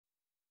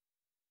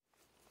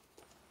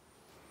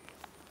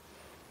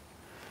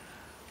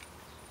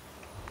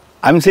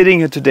I'm sitting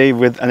here today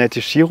with Annette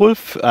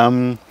Kierulf.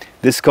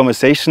 This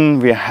conversation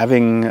we are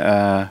having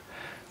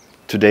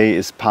today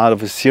is part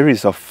of a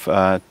series of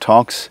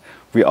talks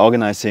we're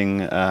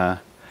organizing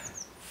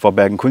for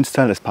Bergen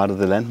Kunsthal as part of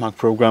the Landmark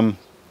program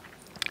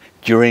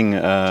during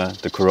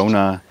the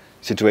Corona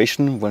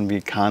situation, when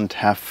we can't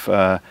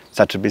have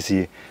such a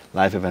busy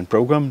live event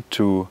program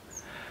to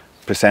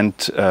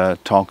present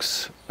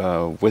talks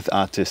with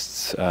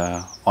artists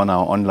on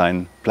our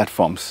online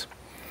platforms.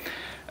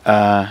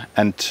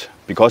 And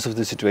because of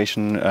the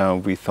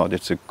situation, we thought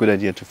it's a good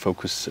idea to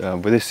focus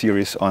with this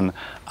series on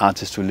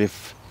artists who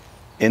live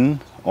in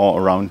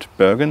or around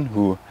Bergen,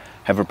 who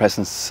have a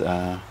presence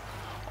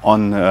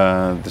on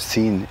the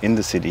scene in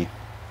the city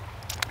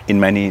in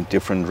many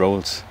different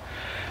roles.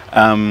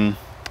 And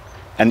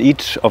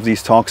each of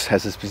these talks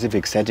has a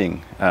specific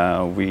setting.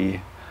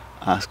 We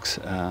ask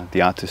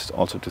the artist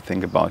also to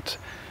think about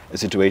a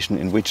situation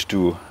in which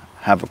to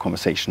have a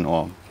conversation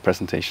or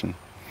presentation.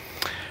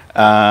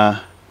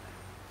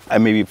 I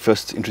maybe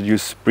first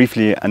introduce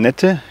briefly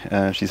Annette.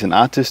 She's an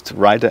artist,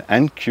 writer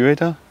and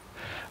curator.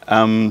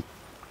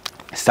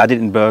 Studied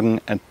in Bergen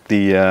at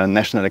the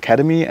National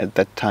Academy, at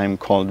that time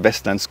called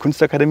Westlands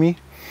Kunstakademie.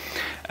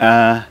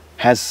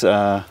 Has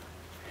an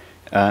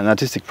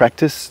artistic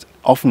practice,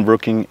 often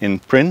working in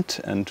print,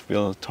 and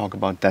we'll talk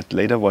about that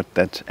later, what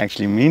that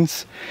actually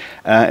means.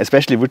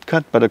 Especially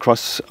woodcut, but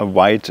across a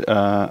wide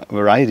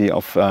variety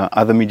of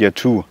other media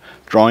too.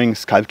 Drawing,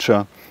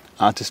 sculpture,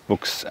 artist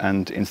books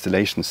and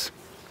installations.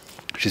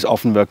 She's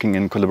often working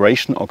in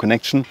collaboration or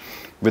connection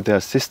with her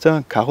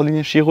sister,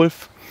 Caroline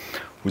Kierulf,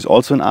 who's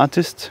also an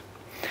artist.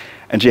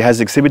 And she has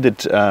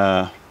exhibited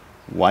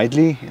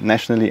widely,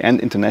 nationally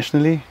and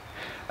internationally.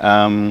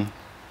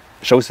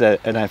 Shows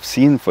that I've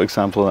seen, for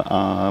example,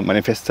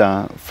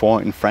 Manifesta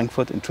 4 in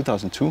Frankfurt in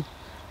 2002.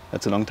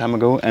 That's a long time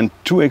ago. And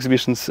two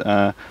exhibitions,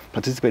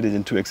 participated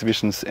in two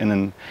exhibitions in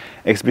an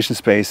exhibition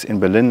space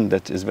in Berlin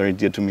that is very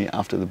dear to me,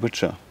 After the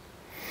Butcher.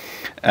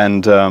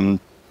 And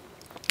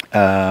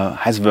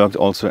has worked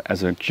also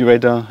as a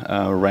curator,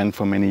 ran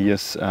for many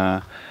years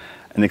an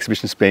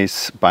exhibition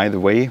space, By the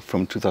Way,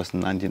 from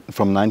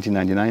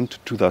 1999 to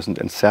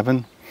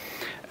 2007,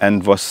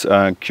 and was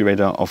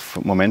curator of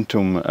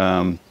Momentum,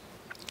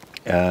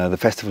 the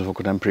Festival for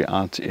Contemporary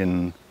Art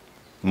in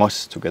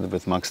Moss, together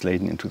with Mark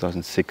Sladen in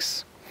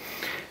 2006.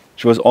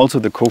 She was also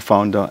the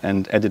co-founder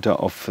and editor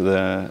of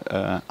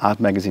the art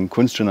magazine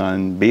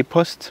Kunstjournalen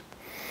B-Post,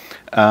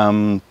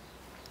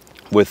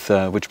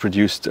 which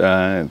produced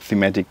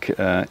thematic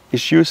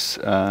issues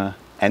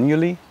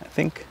annually, I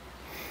think,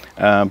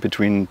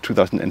 between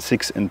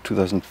 2006 and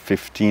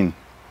 2015.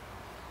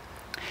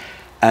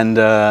 And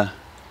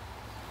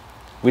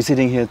we're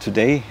sitting here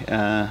today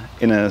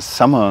in a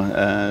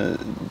summer,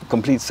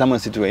 complete summer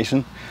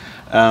situation.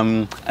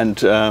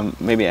 And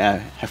maybe I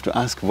have to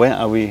ask, where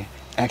are we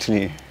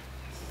actually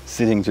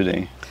sitting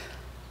today?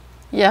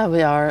 Yeah,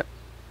 we are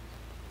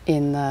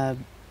in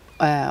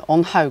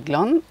on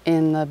Haugland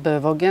in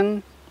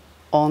Bøvågen,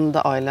 on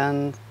the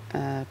island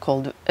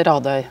called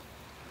Radøy,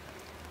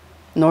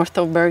 north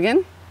of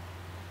Bergen.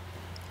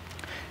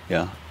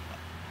 Yeah,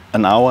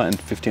 an hour and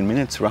 15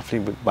 minutes roughly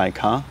by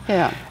car.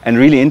 Yeah. And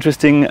really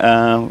interesting,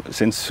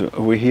 since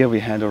we're here, we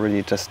had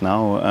already just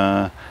now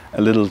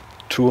a little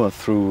tour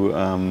through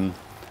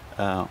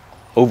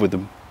over the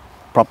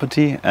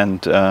property,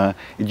 and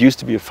it used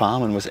to be a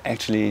farm and was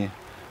actually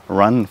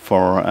run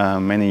for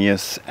many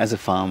years as a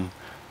farm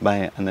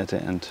by Annette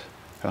and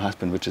her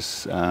husband, which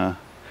is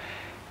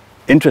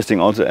interesting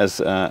also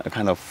as a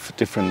kind of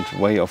different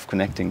way of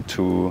connecting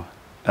to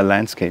a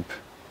landscape.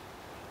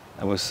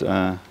 I was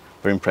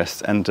very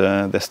impressed, and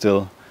there's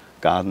still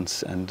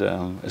gardens and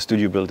a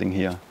studio building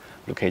here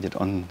located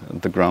on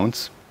the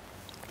grounds.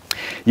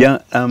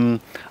 Yeah,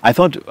 I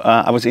thought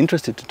I was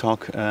interested to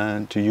talk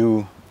to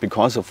you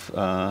because of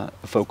a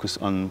focus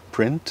on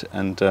print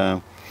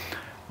and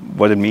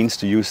what it means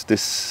to use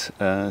this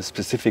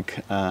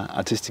specific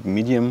artistic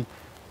medium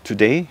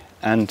today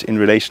and in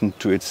relation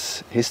to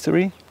its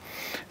history.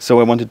 So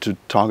I wanted to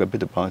talk a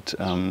bit about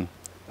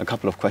a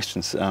couple of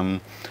questions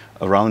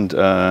around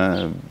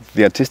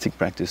the artistic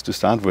practice to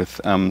start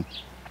with.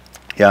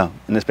 Yeah,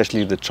 and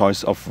especially the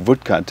choice of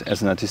woodcut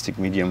as an artistic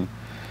medium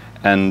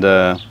and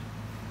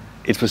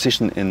its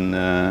position in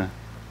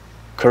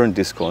current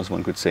discourse,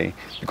 one could say.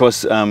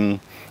 Because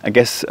I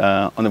guess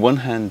on the one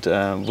hand,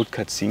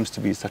 woodcut seems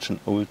to be such an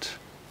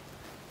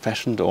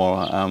old-fashioned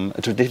or a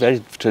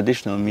very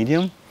traditional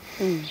medium.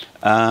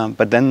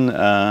 But then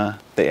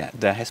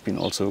there has been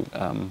also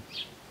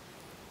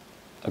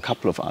a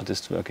couple of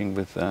artists working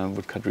with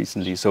woodcut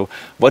recently. So,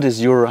 what is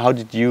your? How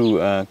did you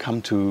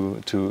come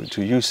to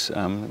use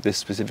this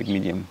specific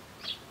medium?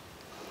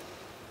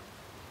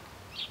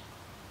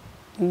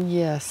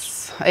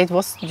 Yes, it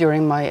was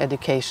during my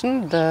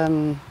education.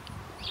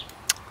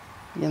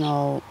 You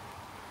know,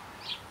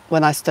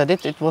 when I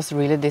studied, it was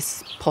really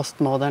this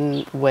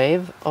postmodern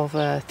wave of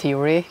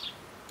theory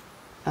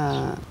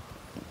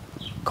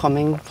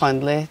coming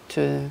finally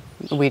to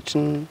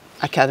Norwegian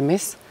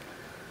academies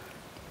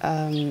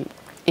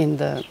in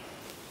the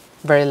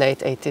very late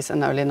 80s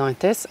and early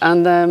 90s,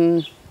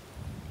 and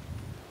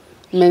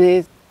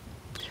many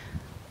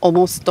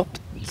almost stopped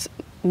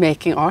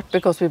making art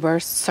because we were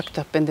sucked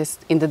up in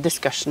the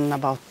discussion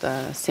about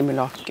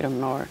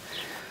simulacrum.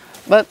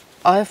 But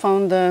I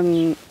found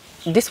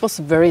this was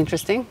very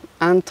interesting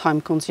and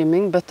time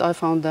consuming, but I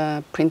found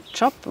a print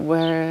shop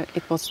where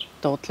it was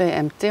totally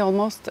empty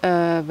almost,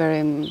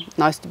 very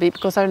nice to be,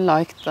 because I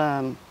liked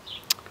the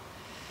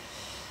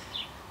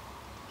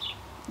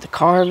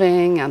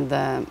carving and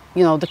the,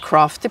 you know, the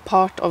crafty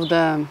part of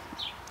the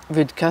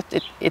woodcut.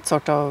 It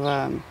sort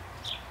of,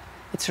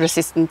 it's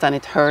resistant and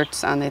it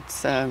hurts and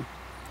it's,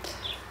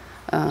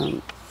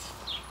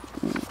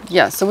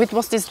 yeah, so it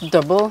was this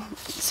double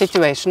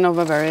situation of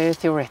a very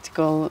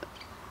theoretical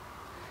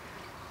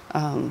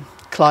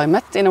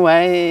climate in a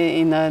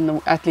way,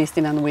 at least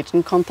in a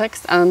Norwegian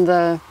context, and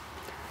the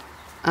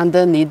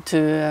need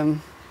to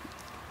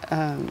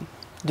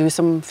do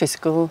some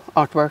physical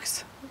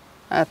artworks.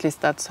 At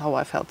least that's how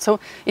I felt. So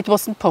it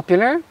wasn't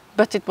popular,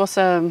 but it was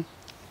a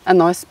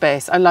nice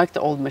space. I liked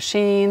the old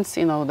machines,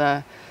 you know,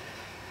 the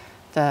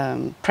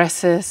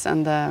presses,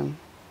 and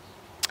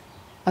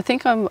I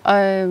think I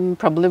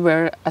probably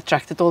were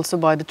attracted also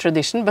by the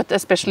tradition, but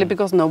especially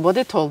because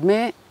nobody told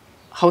me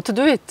how to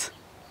do it.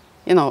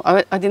 You know,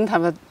 I didn't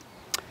have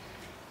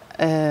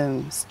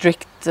a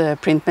strict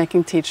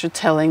printmaking teacher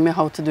telling me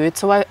how to do it,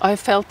 so I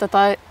felt that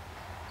I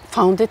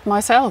found it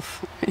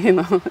myself, you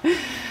know.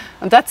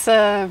 And that's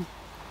and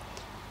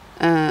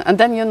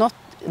then you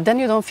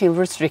don't feel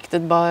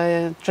restricted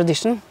by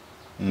tradition.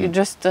 You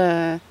just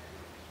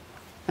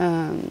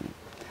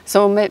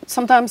so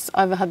sometimes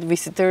I've had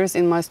visitors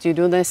in my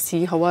studio. They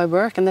see how I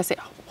work and they say,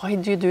 "Why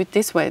do you do it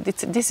this way?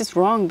 This is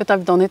wrong." But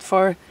I've done it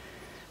for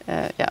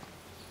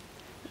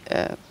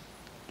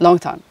long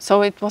time.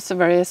 So it was a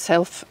very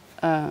self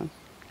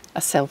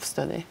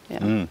study.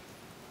 Yeah.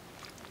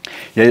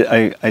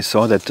 Yeah, I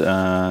saw that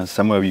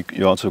somewhere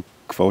you also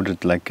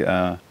quoted like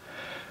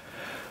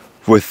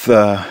with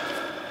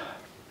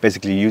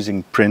basically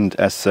using print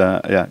as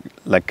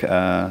like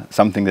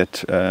something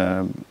that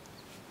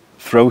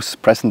throws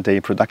present-day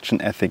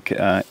production ethic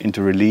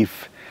into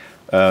relief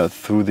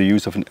through the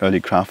use of an early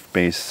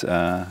craft-based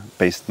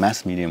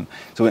mass medium.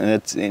 So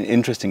that's an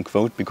interesting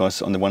quote,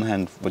 because on the one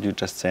hand, what you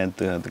just said,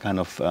 the kind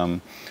of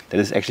that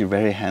is actually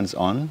very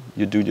hands-on.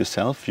 You do it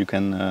yourself. You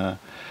can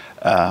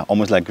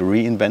almost like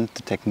reinvent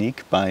the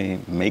technique by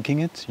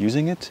making it,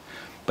 using it.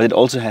 But it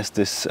also has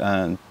this.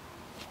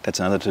 That's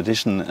another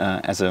tradition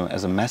as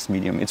a mass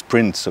medium. It's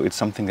print, so it's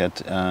something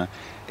that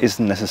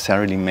isn't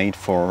necessarily made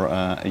for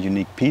a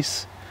unique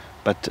piece,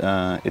 but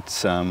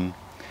it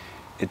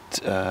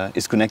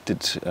is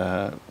connected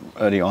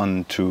early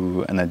on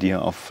to an idea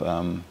of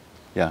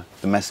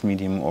the mass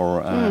medium,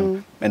 or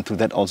and through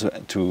that also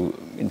to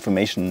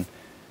information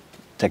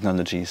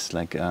technologies,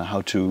 like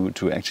how to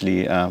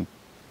actually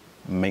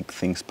make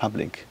things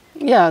public.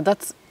 Yeah,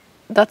 that's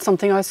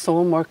something I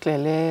saw more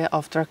clearly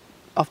after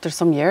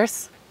some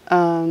years.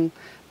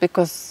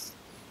 Because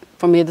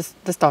for me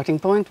the starting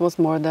point was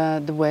more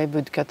the way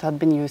woodcut had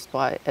been used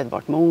by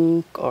Edvard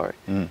Munch, or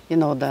you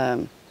know,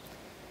 the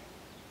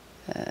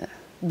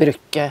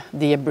Brücke,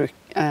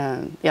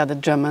 the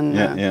German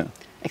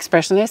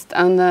expressionist,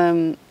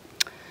 and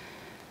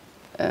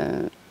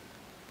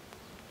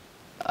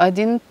I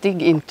didn't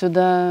dig into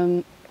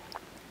the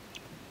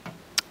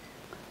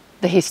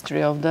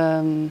history of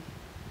the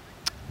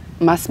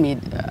mass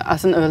media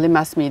as an early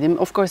mass medium.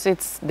 Of course,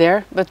 it's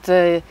there, but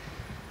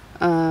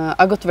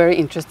I got very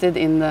interested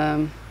in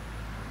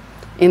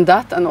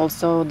that, and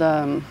also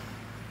the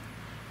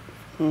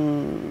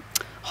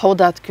how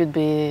that could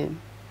be,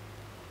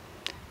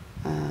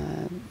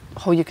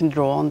 how you can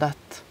draw on that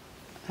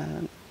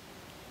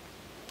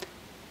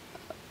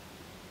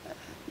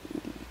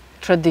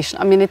tradition.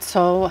 I mean, it's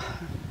so.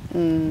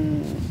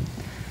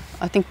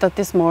 I think that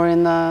is more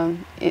in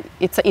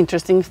it's an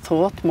interesting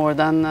thought more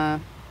than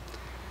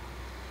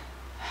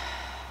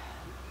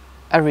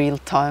a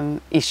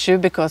real-time issue,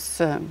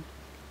 because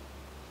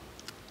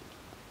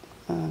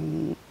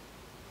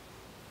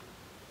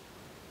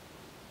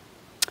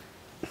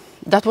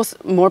that was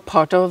more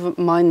part of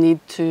my need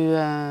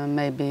to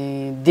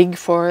maybe dig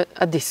for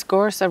a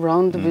discourse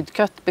around the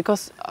woodcut,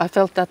 because I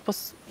felt that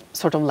was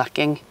sort of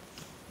lacking.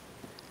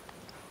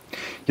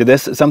 Yeah,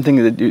 there's something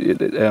that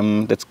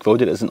that's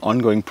quoted as an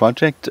ongoing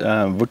project,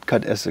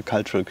 woodcut as a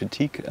cultural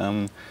critique,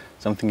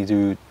 something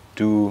you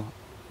do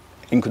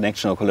in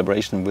connection or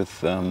collaboration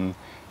with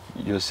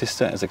your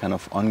sister as a kind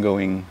of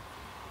ongoing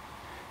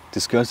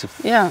discursive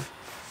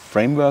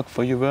framework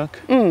for your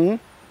work.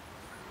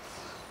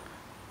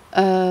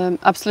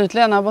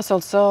 Absolutely, and I was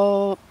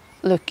also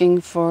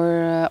looking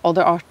for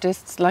other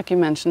artists, like you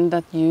mentioned,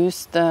 that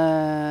used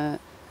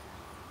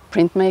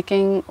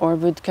printmaking or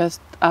woodcut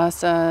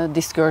as a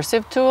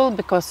discursive tool,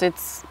 because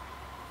it's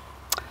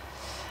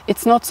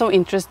not so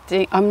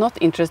interesting. I'm not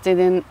interested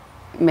in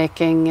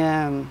making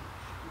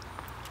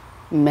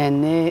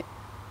many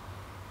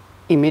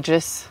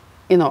images.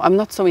 You know, I'm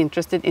not so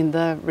interested in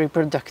the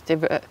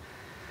reproductive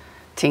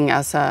thing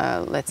as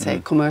a, let's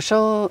say,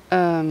 commercial.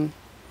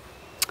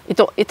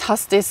 It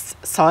has this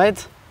side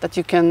that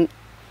you can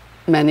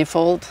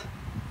manifold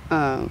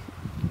an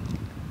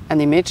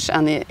image,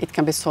 and it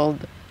can be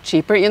sold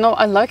cheaper. You know,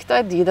 I like the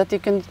idea that you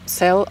can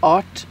sell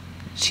art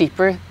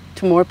cheaper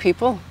to more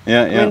people.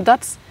 Yeah, I mean,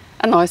 that's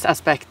a nice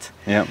aspect.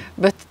 Yeah.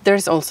 But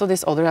there's also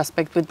this other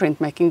aspect with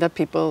printmaking that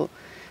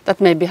that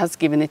maybe has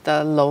given it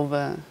a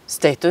low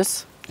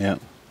status. Yeah.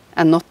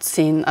 And not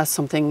seen as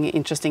something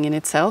interesting in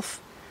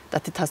itself,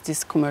 that it has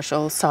this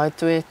commercial side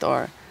to it,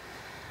 or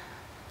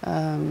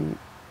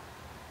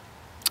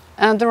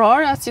and there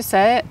are, as you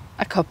say,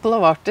 a couple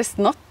of artists,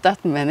 not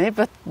that many,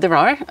 but there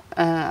are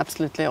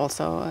absolutely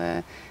also.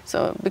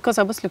 So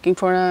because I was looking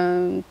for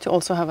to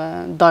also have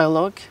a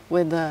dialogue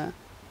with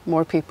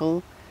more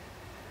people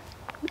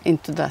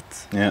into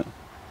that. Yeah.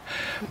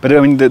 But I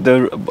mean,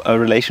 the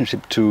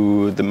relationship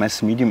to the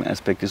mass medium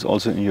aspect is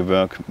also in your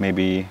work,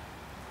 maybe.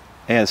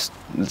 Yes,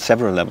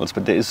 several levels,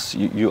 but there is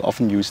you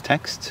often use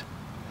text.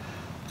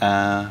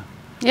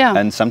 Yeah.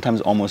 And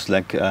sometimes almost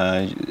like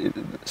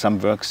some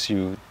works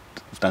you've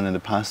done in the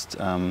past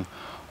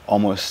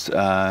almost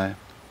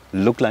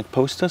look like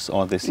posters,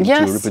 or they seem to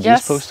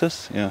reproduce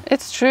posters. Yeah.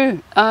 It's true.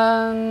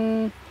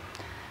 The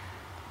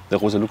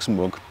Rosa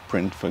Luxemburg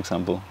print, for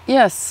example.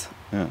 Yes.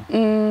 Yeah.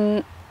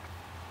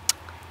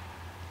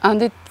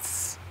 And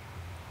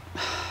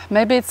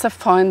maybe it's a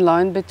fine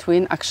line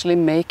between actually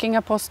making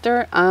a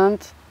poster and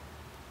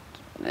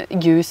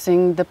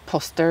using the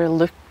poster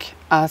look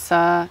as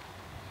a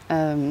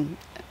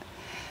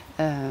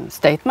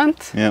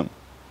statement. Yeah.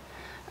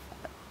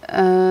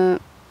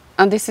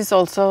 And this is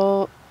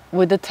also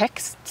with the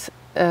text.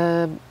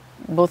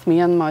 Both me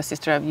and my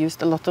sister have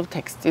used a lot of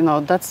text. You know,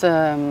 that's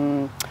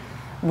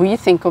we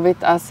think of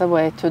it as a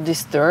way to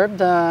disturb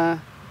the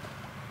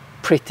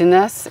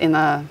prettiness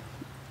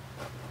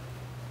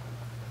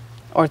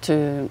or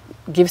to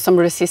give some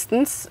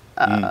resistance.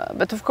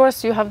 But of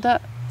course, you have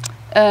the.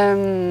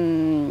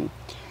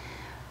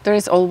 There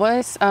is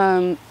always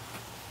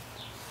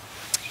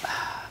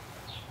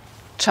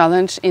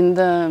challenge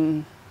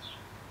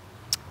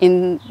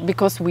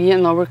because we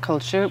in our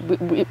culture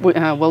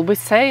we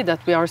say that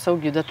we are so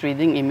good at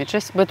reading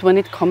images, but when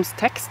it comes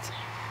text,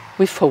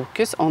 we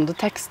focus on the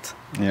text.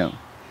 Yeah.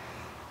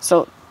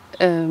 So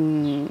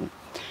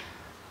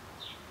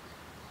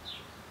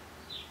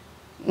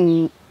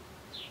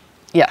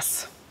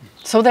yes.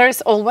 So there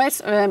is always,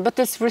 but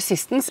this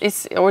resistance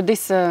is, or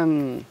this,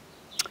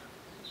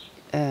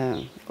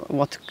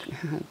 what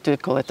do you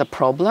call it, a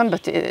problem?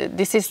 But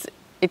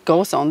it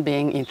goes on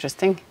being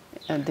interesting.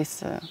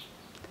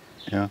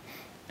 Yeah,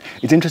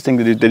 it's interesting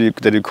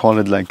that you call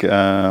it like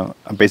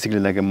basically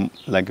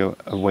like a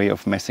way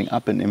of messing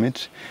up an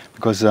image,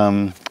 because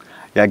yeah,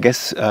 I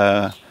guess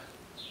I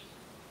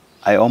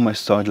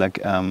almost thought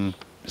like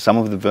some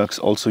of the works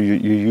also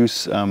you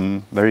use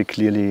very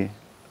clearly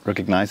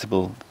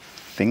recognizable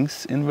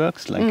things in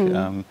works, like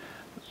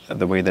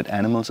the way that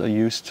animals are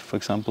used, for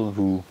example,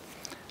 who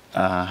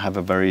have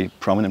a very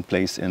prominent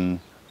place in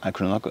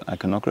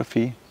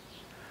iconography,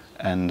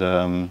 and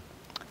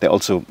they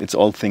also it's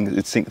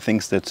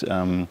things that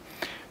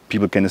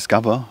people can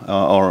discover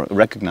or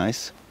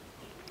recognize.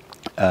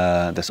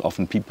 There's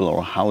often people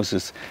or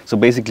houses, so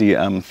basically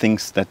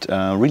things that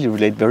really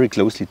relate very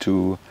closely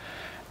to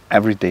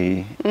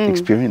everyday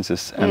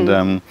experiences,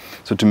 and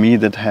so to me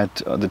that had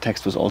the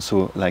text was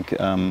also like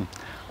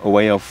a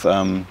way of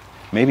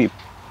maybe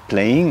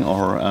playing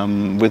or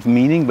with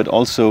meaning, but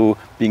also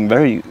being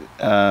very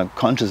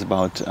conscious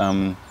about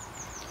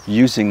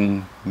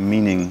using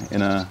meaning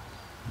in a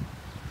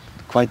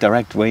quite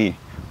direct way,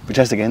 which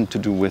has again to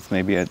do with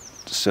maybe a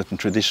certain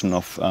tradition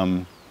of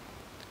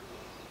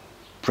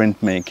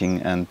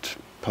printmaking and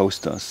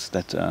posters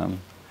that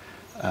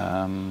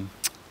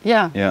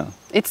yeah,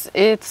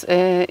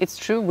 it's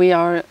true. We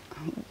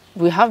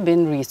have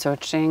been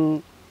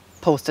researching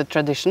poster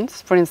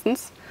traditions, for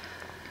instance,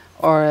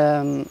 or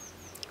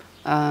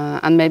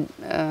and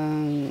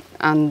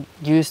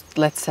used,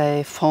 let's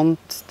say,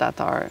 fonts that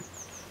are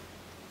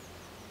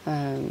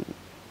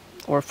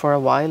or for a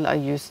while I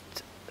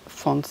used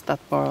fonts that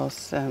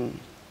was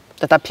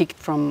that I picked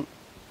from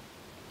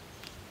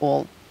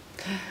old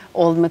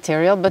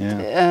material, but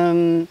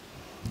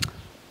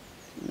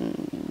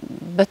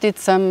but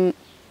it's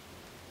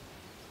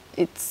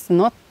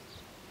not.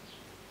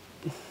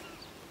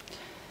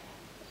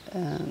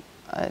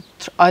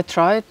 I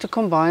try to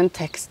combine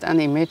text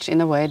and image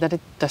in a way that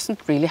it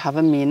doesn't really have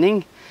a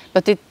meaning,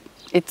 but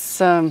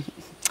it's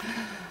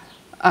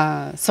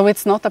so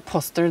it's not a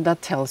poster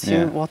that tells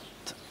you what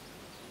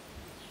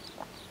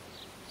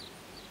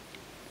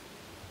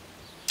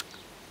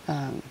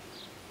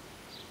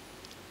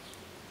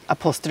a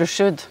poster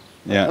should.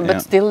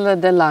 But still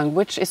the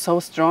language is so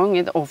strong,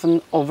 it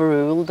often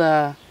overruled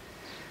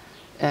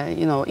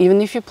you know,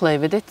 even if you play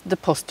with it, the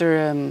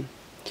poster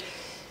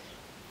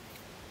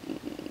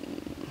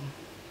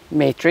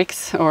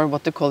matrix, or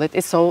what to call it,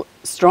 is so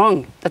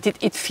strong that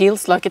it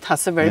feels like it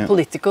has a very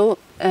political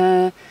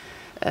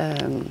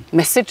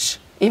message,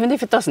 even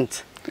if it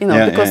doesn't, you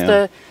know,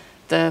 because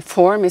the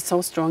form is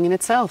so strong in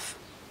itself.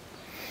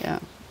 Yeah,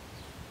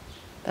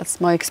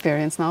 that's my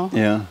experience now.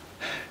 Yeah,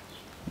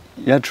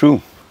 yeah,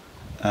 true.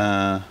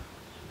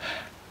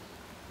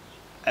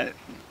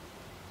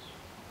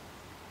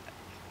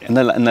 And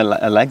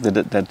I like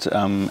that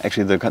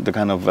actually the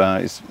kind of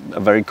is a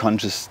very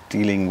conscious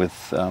dealing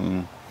with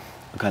a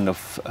kind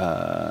of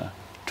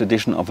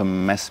tradition of a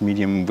mass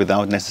medium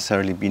without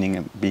necessarily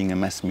being a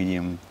mass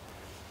medium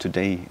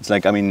today. It's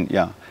like, I mean,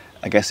 yeah,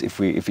 I guess if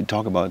we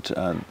talk about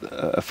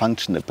a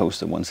function that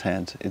poster once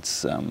had,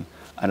 it's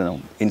I don't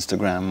know,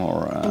 Instagram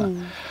or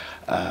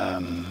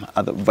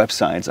other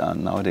websites are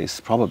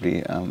nowadays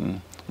probably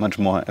much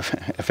more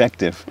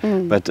effective,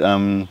 but.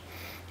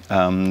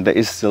 There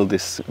is still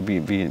this, we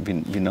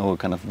know a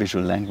kind of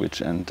visual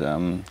language,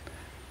 and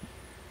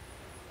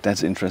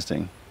that's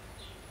interesting.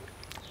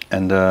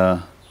 And I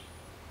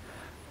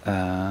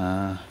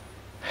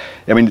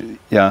mean,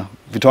 yeah,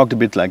 we talked a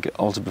bit like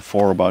also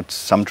before about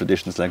some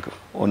traditions like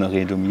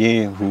Honoré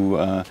Daumier, who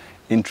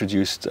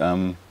introduced,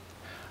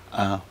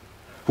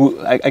 who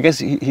I guess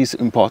he's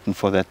important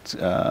for that,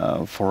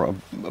 for a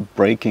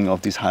breaking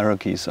of these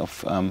hierarchies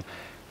of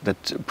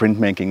that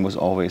printmaking was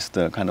always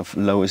the kind of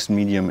lowest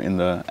medium in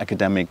the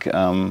academic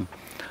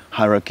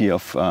hierarchy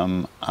of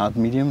art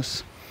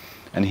mediums.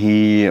 And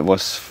he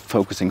was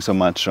focusing so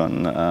much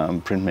on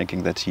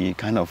printmaking that he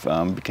kind of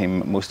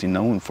became mostly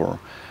known for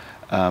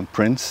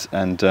prints.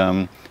 And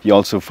he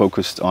also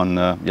focused on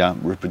yeah,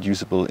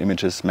 reproducible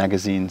images,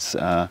 magazines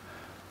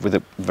with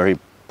a very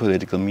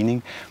political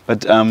meaning.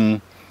 But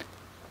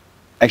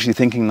actually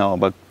thinking now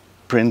about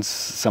prints,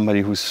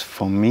 somebody who's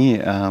for me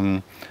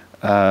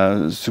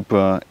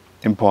super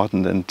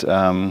important, and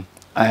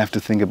I have to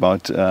think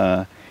about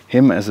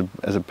him as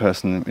a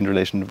person in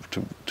relation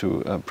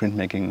to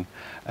printmaking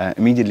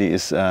immediately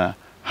is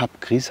Hab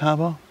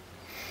Grieshaber.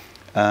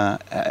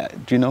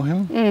 Do you know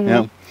him? Mm-hmm.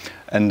 Yeah,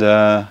 and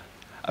I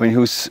mean,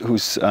 who's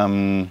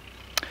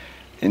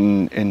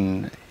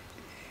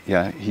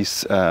yeah,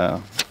 he's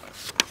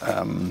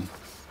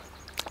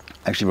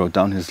actually wrote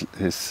down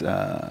his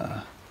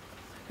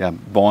yeah,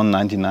 born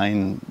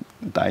 99,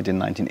 died in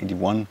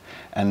 1981,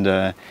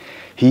 and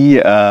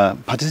he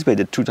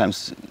participated 2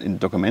 times in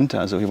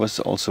Documenta, so he was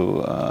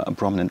also a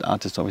prominent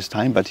artist of his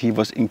time, but he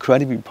was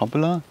incredibly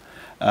popular.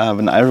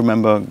 When I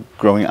remember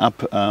growing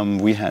up,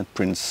 we had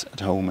prints at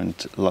home, and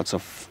lots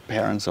of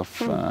parents of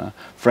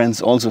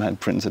friends also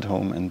had prints at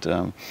home, and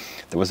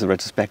there was a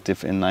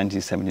retrospective in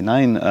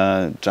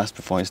 1979, just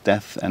before his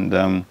death,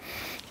 and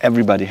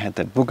everybody had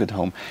that book at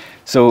home.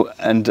 So,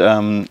 and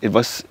it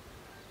was.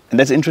 And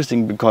that's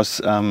interesting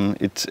because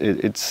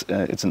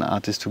it's an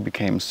artist who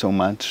became so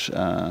much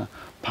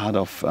part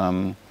of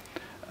a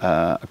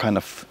kind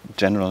of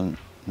general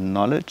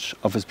knowledge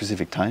of a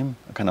specific time,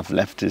 a kind of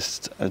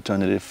leftist,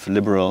 alternative,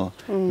 liberal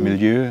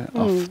milieu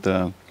of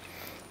the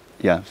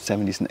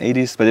 70s and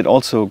 80s. But it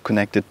also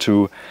connected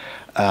to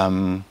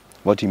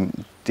what he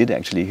did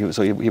actually.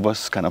 He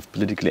was kind of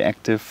politically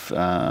active.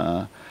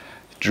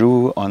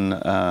 Drew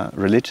on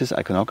religious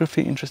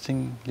iconography,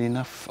 interestingly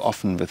enough,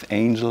 often with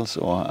angels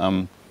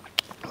or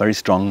very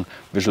strong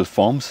visual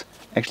forms,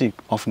 actually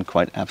often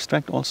quite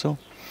abstract also.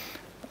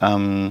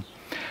 And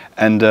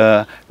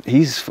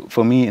he's,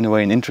 for me, in a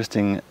way, an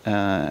interesting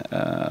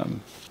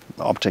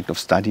object of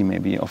study,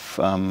 maybe, of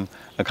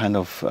a kind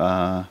of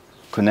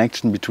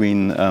connection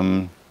between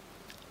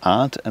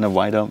art and a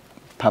wider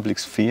public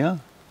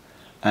sphere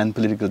and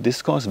political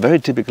discourse, very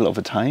typical of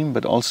a time,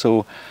 but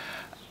also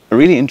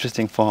really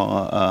interesting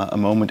for a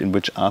moment in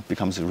which art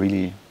becomes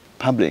really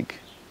public.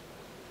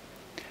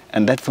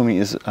 And that, for me,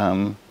 is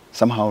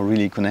somehow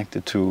really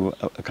connected to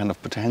a kind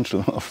of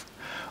potential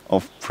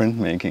of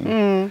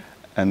printmaking.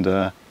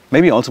 And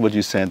maybe also what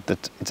you said,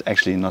 that it's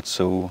actually not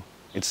so,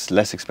 it's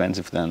less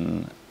expensive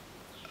than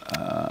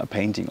a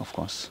painting, of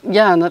course.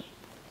 Yeah, and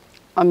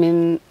I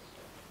mean,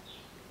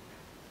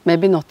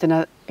 maybe not in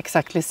an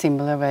exactly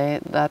similar way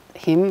that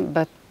him,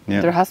 but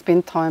there has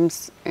been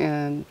times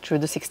through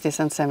the 60s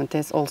and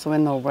 70s also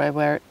in Norway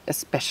where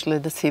especially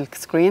the silk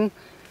screen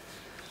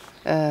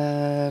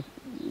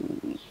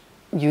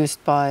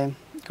used by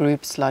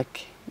groups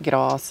like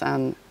Gras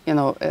and, you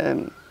know,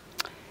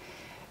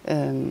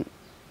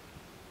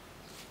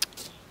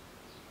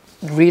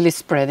 really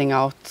spreading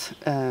out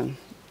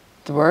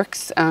the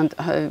works and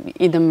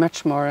in a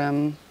much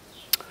more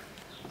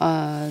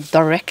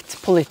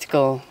direct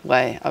political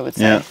way, I would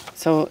say. Yeah.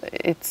 So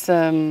it's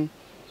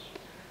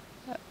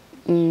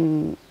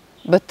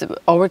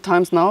but our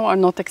times now are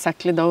not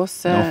exactly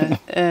those. No.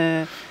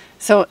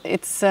 So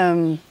it's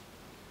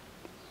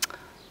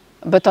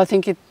but I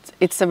think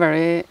it's a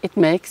very, it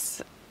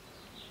makes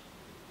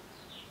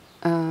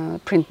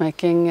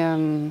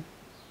printmaking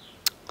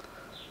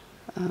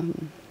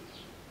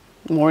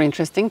more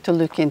interesting to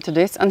look into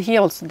this. And he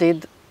also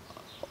did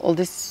all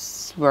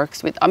these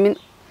works with, I mean,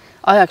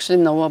 I actually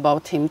know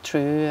about him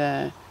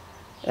through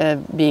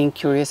being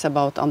curious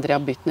about Andrea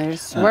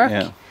Büttner's work.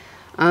 Yeah.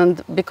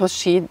 And because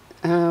she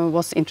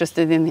was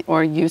interested in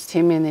or used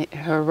him in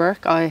her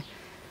work, I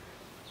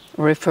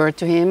referred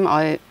to him.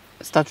 I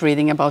start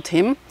reading about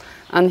him,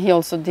 and he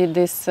also did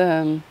this.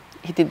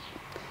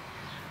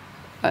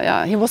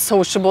 He was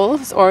sociable,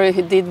 or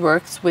he did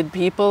works with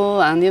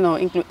people,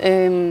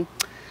 and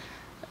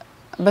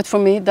but for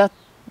me, that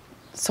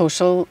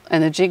social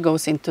energy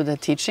goes into the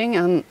teaching,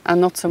 and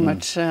not so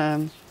much,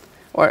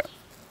 or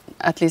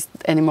at least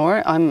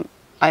anymore. I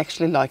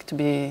actually like to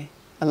be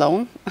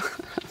alone.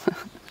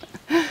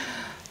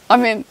 I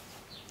mean,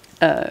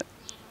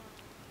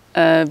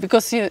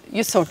 because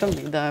you sort of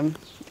need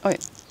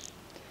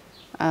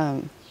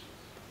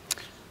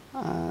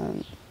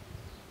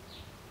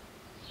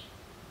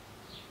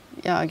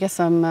yeah, I guess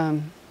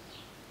I'm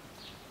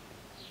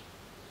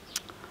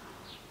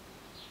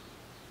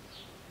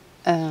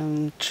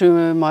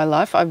through my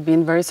life I've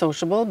been very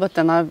sociable, but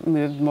then I've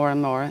moved more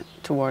and more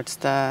towards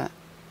the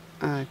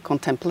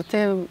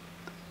contemplative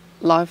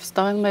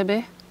lifestyle,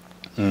 maybe.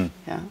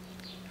 Yeah.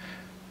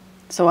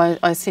 So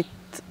I sit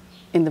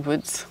in the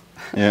woods.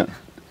 Yeah.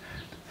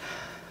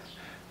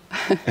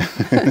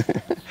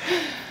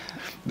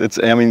 That's,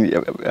 I mean,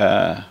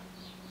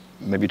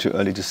 maybe too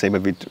early to say,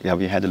 but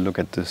we had a look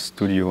at the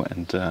studio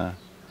and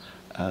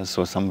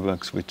saw some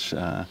works which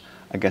I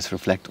guess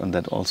reflect on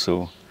that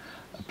also,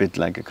 a bit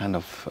like a kind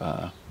of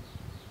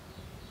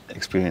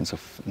experience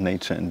of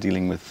nature and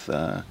dealing with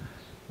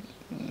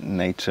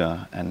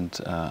nature and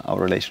our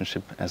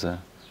relationship as a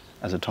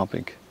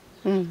topic.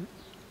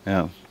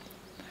 Yeah.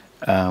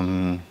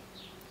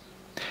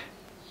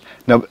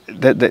 Now,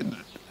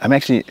 I'm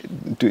actually.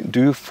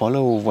 Do you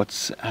follow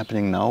what's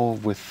happening now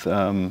with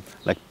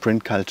like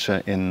print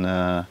culture in?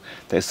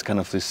 There's kind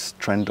of this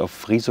trend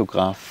of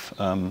risograph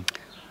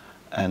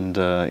and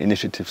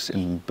initiatives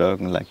in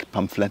Bergen, like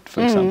Pamphlet,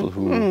 for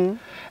example,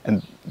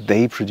 and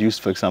they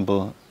produced, for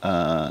example,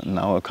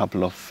 now a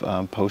couple of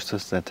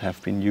posters that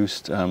have been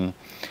used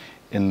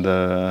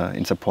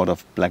in support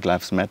of Black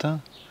Lives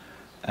Matter,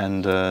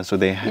 and so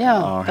they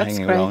are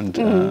hanging around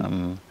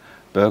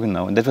Bergen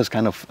now. And that was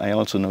kind of, I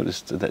also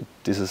noticed that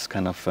this is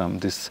kind of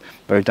this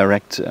very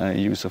direct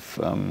use of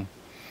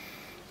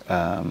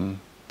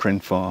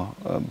print for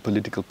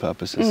political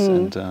purposes,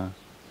 and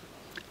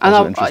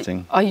also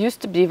interesting. I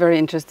used to be very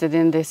interested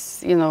in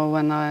this,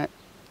 when I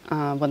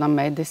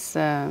made this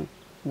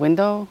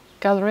window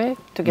gallery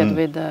together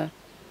with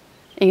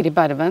Ingrid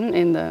Berven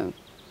in the.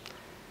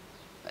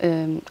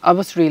 I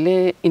was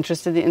really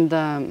interested in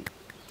the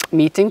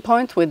meeting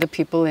point with the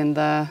people in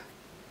the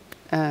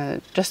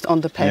just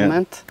on the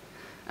pavement,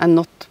 and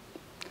not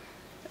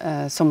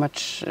so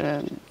much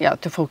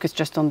to focus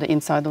just on the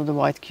inside of the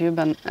white cube,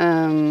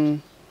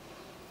 and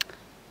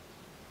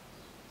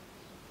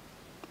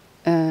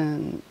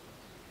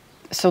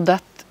so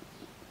that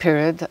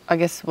period, I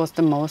guess, was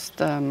the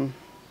most.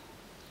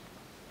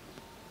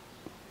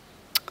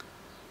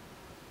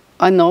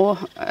 I know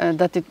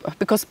that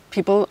because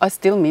I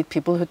still meet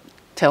people who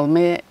tell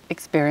me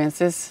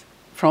experiences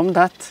from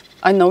that.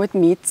 I know it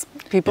meets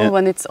people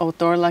when it's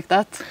outdoor like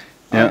that.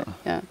 Yeah.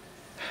 Yeah.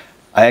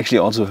 I actually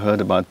also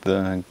heard about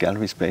the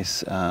gallery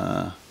space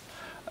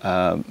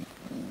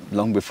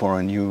long before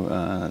I knew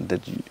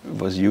that it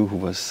was you who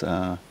was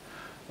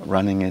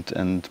running it,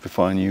 and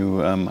before I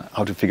knew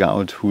how to figure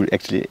out who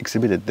actually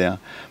exhibited there.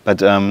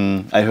 But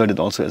I heard it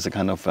also as a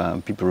kind of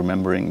people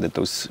remembering that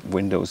those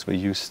windows were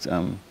used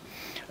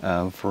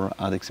for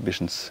art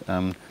exhibitions.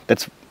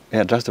 That's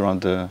just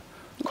around the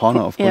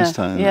corner of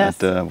Kunsthallen,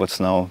 at what's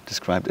now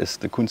described as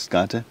the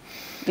Kunstgate.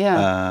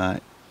 Yeah.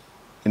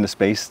 In a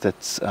space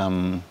that's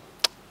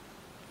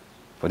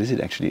what is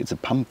it actually? It's a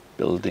pump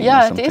building.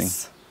 Yeah, or something. it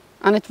is.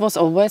 And it was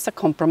always a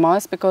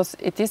compromise because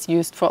it is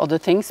used for other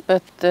things,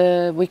 but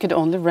we could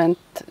only rent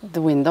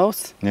the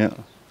windows. Yeah.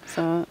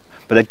 So.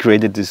 But that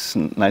created this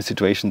nice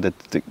situation that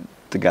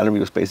the gallery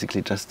was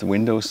basically just the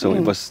windows. So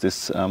it was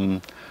this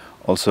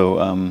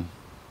also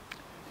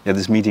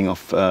this meeting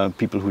of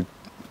people who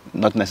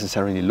not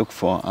necessarily look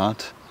for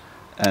art,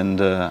 and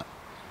the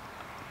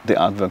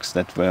artworks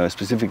that were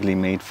specifically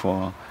made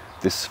for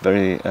this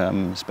very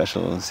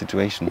special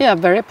situation. Yeah,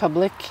 very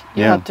public.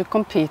 You had to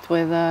compete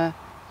with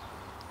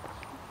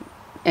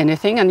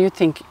anything, and you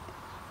think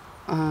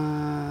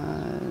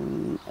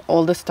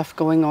all the stuff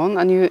going on,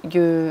 and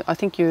I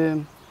think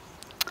it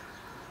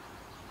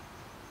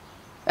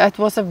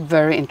was a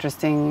very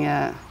interesting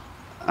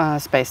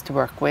space to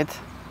work with.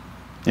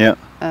 Yeah.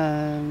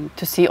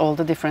 To see all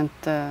the different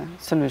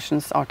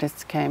solutions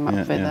artists came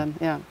up with.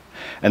 Yeah.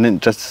 And then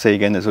just to say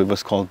again, so it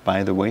was called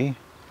By the Way,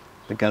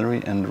 the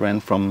gallery, and ran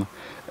from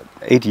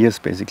 8 years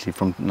basically,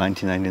 from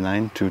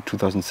 1999 to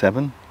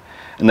 2007.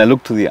 And I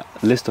looked to the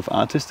list of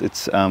artists.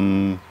 It's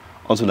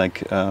also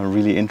like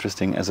really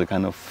interesting as a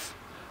kind of,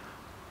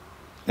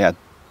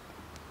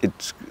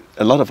 it's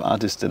a lot of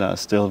artists that are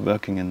still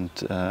working and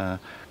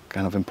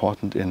kind of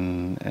important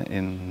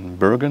in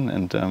Bergen,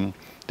 and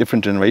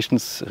different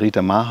generations.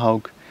 Rita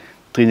Marhaug,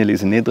 Trine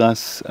Lise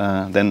Nedras,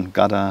 then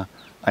Gada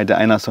Aida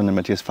Einarsson and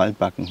Matthias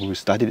Faltbacken, who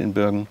studied in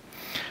Bergen.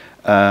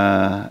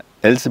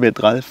 Elsebeth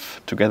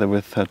Ralph, together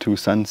with her two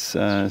sons,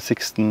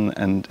 Sixten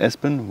and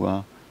Espen, who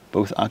are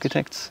both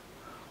architects,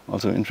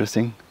 also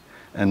interesting.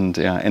 And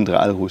Endre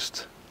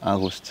Alrust,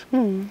 Aarhus.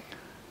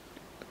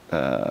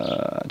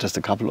 Just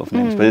a couple of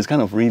names, but it's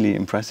kind of really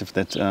impressive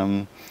that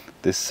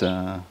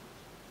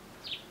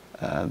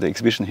the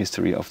exhibition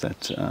history of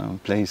that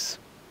place.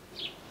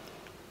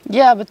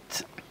 Yeah,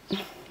 but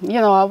you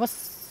know, I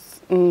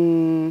was,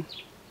 you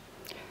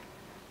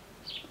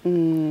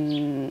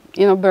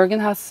know, Bergen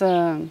has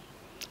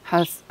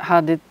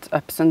had its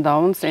ups and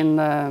downs in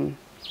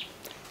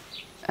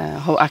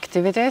how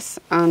active it is,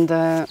 and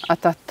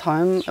at that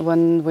time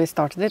when we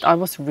started it, I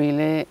was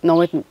really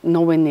no,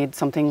 we need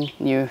something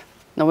new.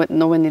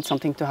 No, we need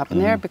something to happen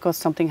here because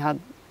something had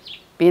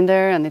been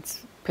there and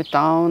it's put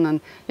down,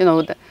 and you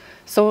know,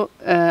 so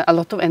a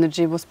lot of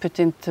energy was put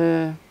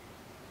into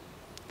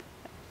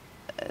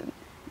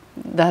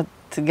that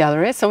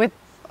gallery. So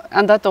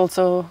and that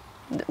also,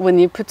 when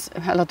you put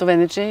a lot of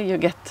energy, you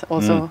get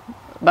also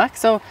back.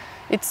 So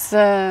it's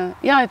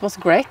yeah, it was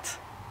great.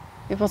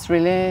 It was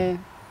really.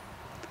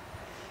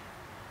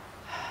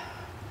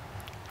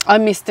 I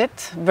missed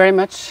it very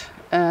much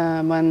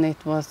when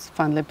it was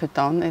finally put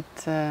down.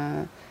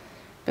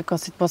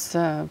 Because it was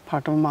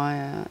part of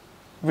my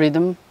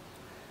rhythm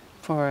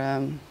for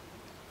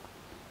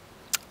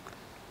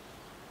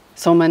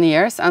so many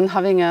years, and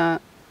having a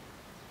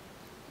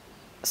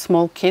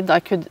small kid, I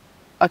could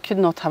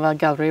not have a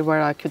gallery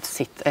where I could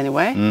sit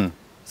anyway.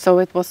 So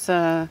it was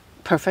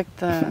perfect.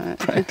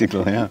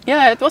 Practical, yeah.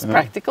 Yeah, it was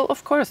practical.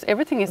 Of course,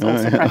 everything is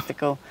also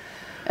practical.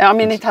 I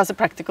mean, it has a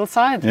practical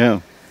side. Yeah.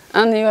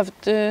 And you have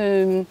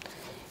to,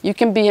 you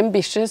can be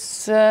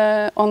ambitious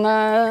on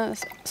a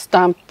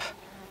stamp,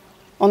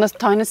 on a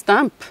tiny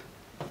stamp.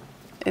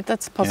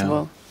 That's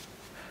possible. Yeah.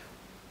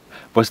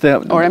 Was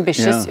there, or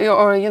ambitious,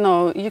 or you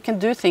know, you can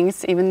do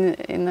things even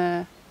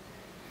in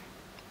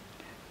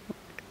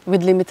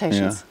with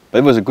limitations. Yeah. But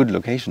it was a good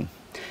location.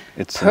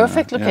 It's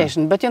perfect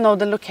location, but you know,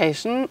 the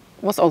location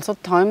was also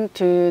time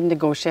to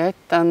negotiate,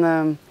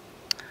 and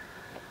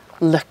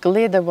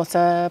luckily there was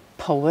a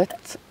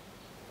poet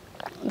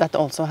that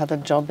also had a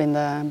job in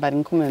the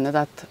Bergen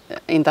kommune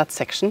in that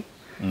section,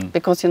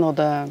 because you know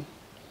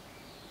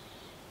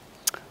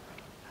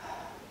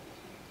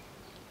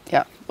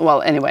yeah,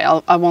 well, anyway,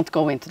 I won't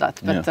go into that,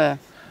 but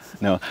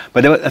no,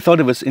 but I thought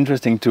it was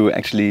interesting to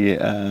actually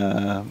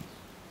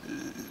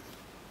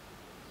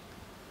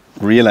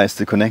realize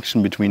the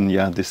connection between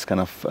this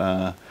kind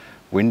of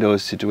window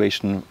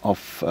situation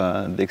of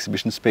the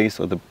exhibition space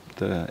or the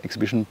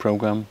exhibition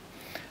program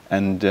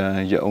and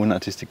your own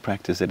artistic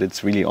practice, that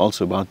it's really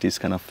also about these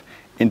kind of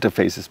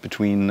interfaces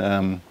between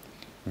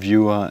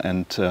viewer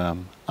and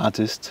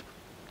artist.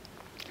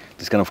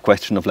 This kind of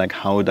question of like,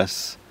 how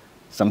does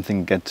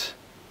something get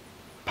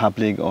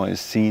public or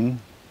is seen,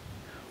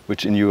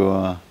 which in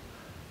your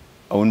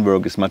own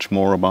work is much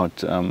more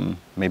about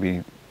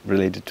maybe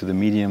related to the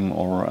medium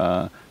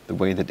or the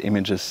way that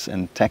images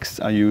and texts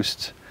are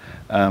used,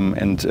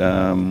 and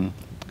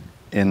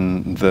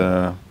in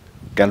the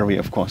gallery,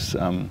 of course,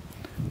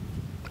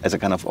 as a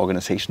kind of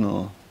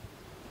organizational,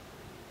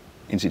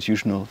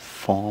 institutional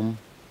form,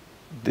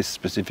 this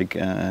specific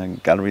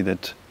gallery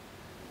that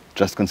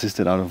just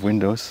consisted out of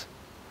windows.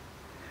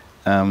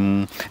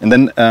 And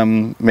then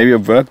maybe a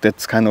work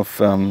that's kind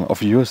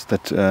of yours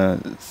that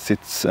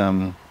sits,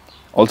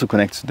 also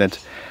connects to that.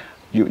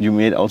 You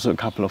made also a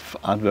couple of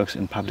artworks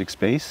in public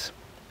space,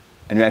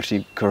 and you're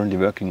actually currently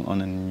working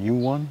on a new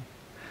one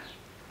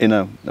in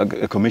a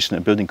commission,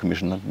 a building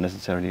commission, not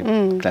necessarily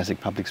classic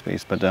public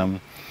space, but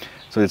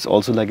so it's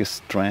also like a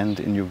strand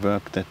in your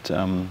work that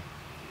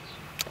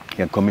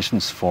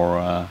commissions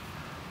for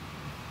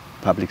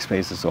public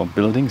spaces or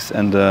buildings,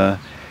 and a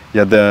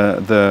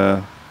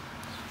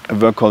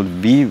work called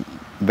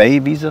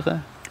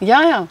Veivisere.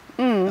 Yeah.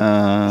 So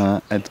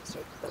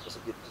that was a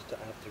good.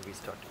 I have to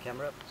restart the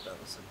camera. That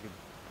was a good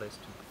place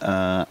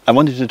to. I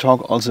wanted to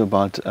talk also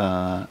about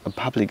a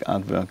public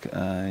artwork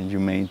you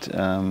made,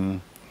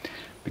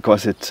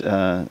 because it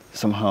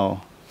somehow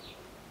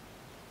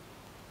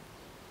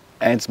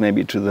adds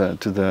maybe to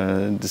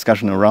the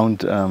discussion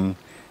around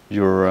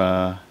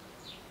your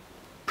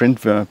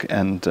print work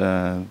and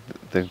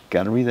the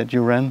gallery that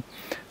you ran.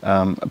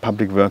 A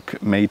public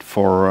work made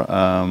for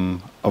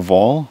a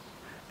wall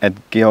at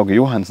Georg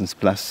Johansen's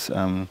Place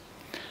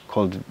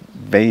called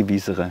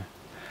Veivisere.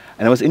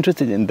 And I was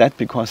interested in that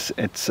because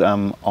it's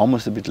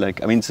almost a bit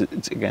like, I mean,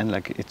 it's again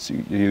like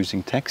you're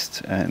using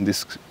text, and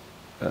this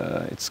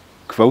it's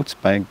quotes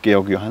by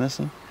Georg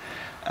Johansen,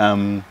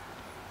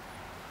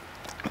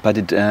 but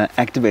it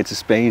activates a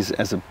space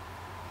as a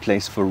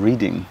place for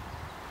reading.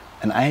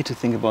 And I had to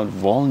think about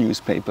wall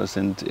newspapers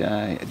and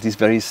these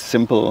very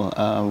simple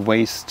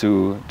ways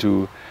to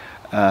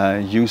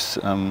use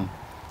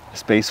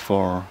space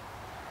for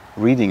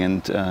reading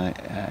and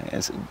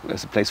as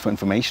a place for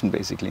information,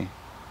 basically.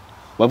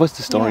 What was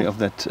the story of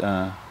that?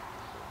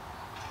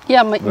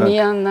 Me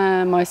and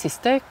my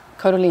sister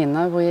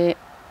Carolina, we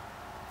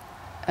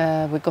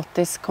got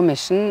this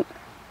commission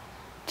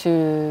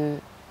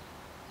to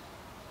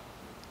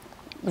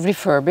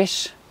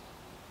refurbish.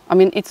 I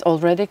mean, it's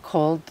already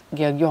called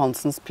Georg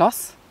Johansen's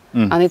Place,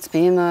 and it's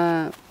been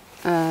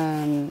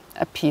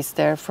a piece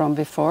there from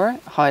before,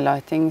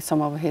 highlighting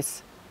some of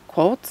his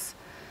quotes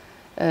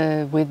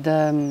with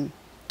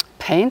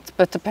paint,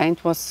 but the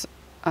paint was,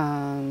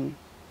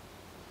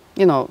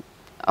 you know,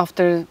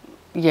 after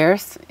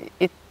years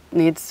it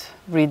needs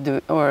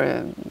redo,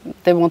 or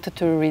they wanted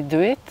to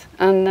redo it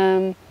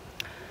and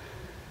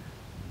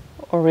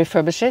or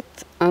refurbish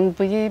it, and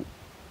we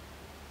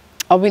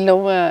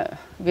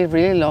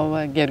really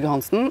love Georg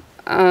Hansen.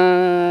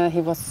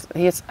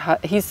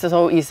 He's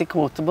so easy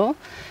quotable.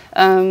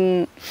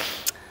 And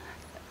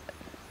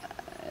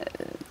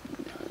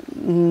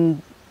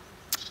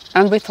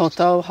we thought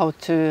of how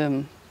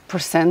to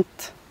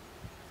present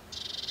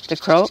the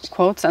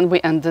quotes, and we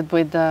ended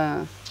with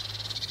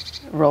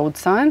road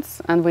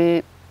signs, and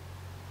we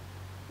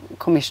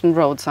commissioned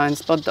road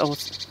signs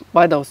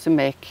by those who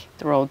make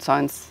the road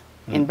signs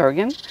in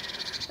Bergen.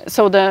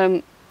 So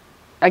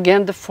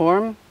again, the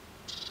form,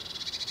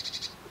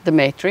 the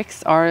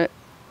matrix are,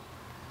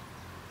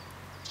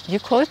 you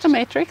call it a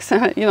matrix?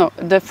 You know,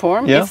 the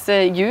form is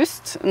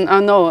used.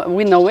 No,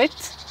 we know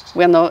it.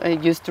 We are not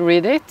used to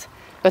read it,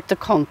 but the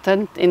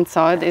content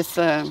inside is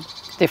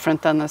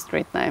different than a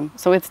street name.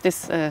 So it's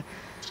this.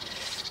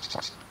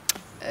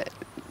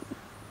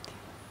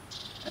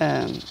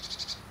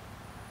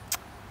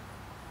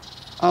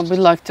 I would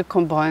like to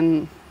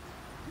combine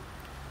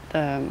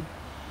the,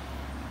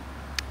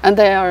 and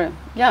they are,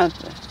 yeah.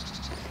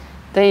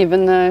 They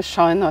even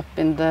shine up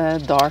in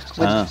the dark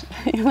with,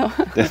 you know.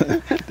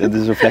 That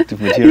is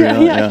reflective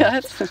material. Yeah.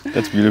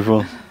 That's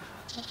beautiful.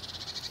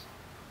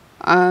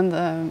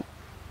 And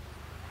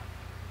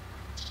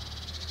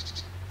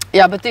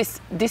yeah, but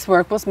this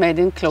work was made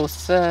in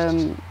close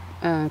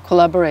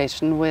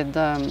collaboration with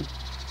the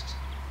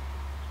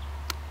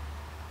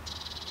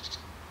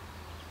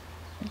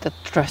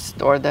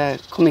trust or the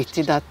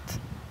committee that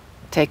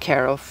take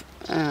care of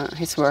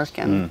his work,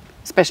 and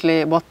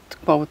especially what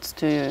quotes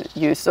to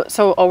use.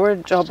 So our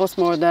job was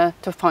more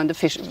to find the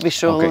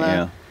visual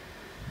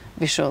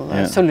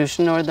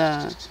solution, or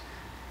the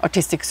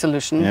artistic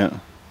solution. Yeah.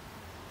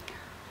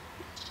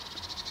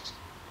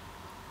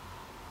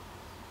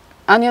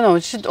 And you know,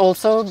 it should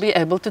also be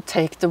able to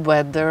take the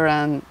weather,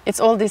 and it's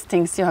all these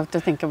things you have to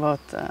think about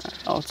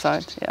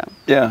outside. Yeah.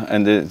 Yeah,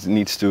 and it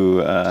needs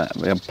to.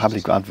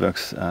 Public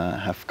artworks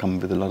have come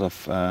with a lot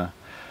of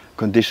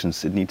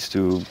conditions. It needs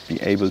to be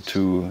able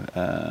to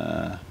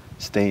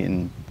stay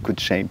in good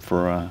shape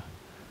for a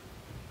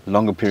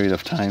longer period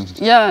of time.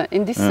 Yeah,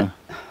 in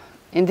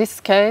this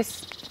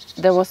case,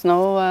 there was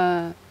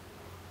no.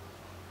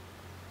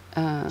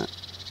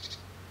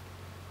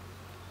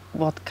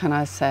 What can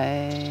I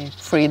say?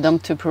 Freedom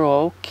to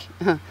provoke,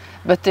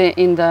 but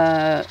in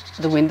the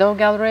window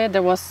gallery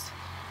there was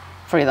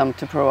freedom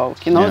to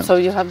provoke. You know, so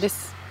you have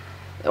this,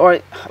 or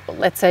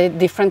let's say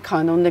different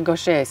kind of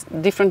negotiations,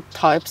 different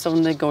types of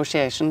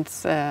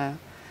negotiations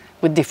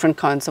with different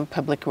kinds of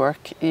public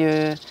work.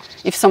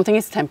 If something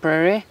is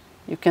temporary,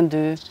 you can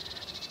do.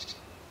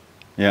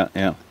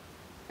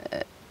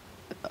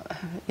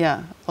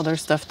 Other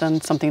stuff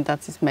than something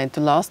that is made to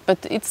last.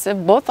 But it's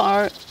both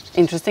are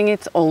interesting.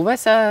 It's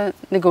always a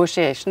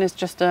negotiation. It's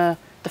just the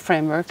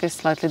framework is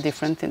slightly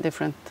different in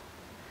different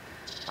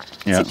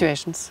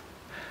situations.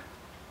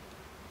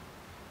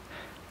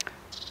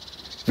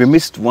 We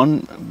missed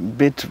one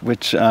bit,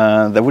 which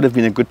there would have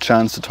been a good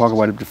chance to talk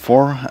about it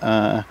before,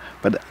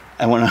 but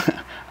I want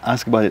to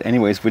ask about it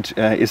anyways, which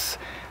is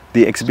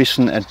the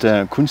exhibition at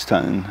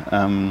Kunsthallen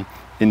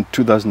in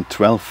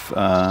 2012.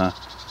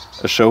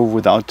 A show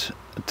without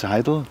a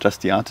title,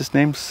 just the artist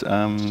names,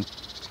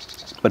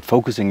 but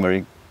focusing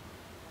very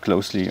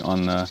closely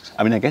on,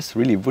 I mean, I guess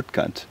really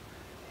woodcut.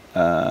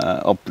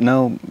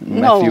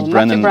 Matthew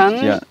Brennan.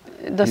 Yeah,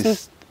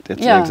 doesn't.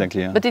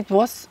 Exactly. Yeah. But it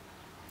was,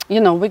 you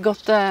know, we got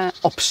the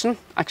option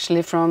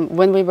actually from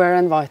when we were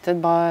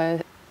invited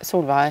by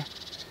Solveig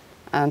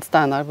and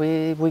Steinar.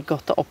 We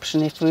got the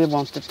option if we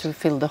wanted to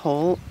fill the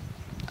hall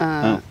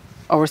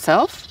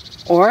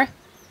ourselves, or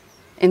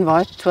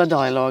invite to a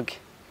dialogue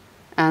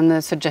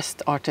and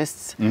suggest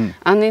artists.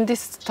 And in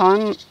this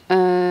time,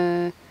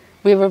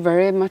 we were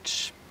very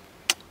much.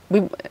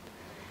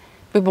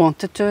 We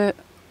wanted to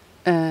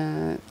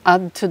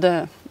add to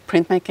the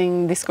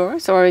printmaking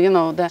discourse, or you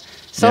know,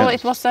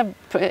 it was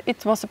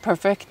a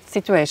perfect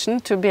situation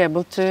to be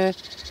able to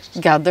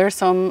gather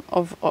some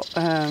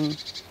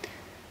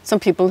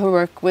people who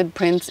work with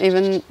prints,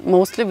 even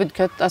mostly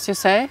woodcut, as you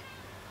say,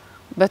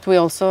 but we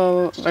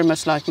also very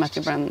much like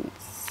Matthew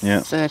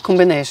Brennan's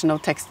combination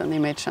of text and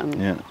image, and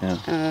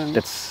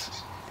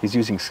he's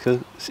using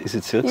silk. Is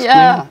it silk screen?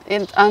 Yeah,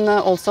 and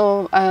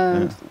also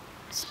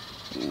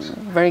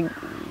very.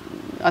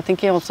 I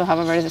think he also have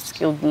a very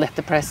skilled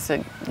letterpress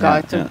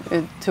guy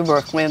to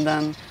work with.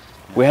 And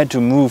we had to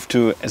move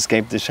to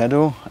escape the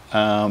shadow,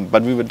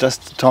 but we were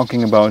just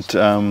talking about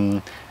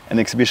an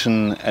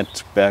exhibition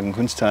at Bergen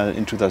Kunsthal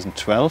in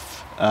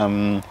 2012,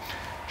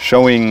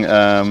 showing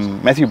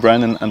Matthew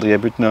Brennan, Andrea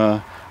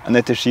Büttner,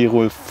 Annette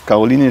Kierulf,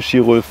 Caroline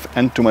Kierulf,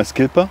 and Thomas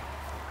Kilper.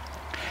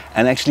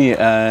 And actually,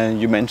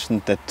 you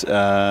mentioned that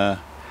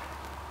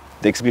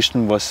the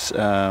exhibition was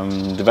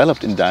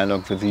developed in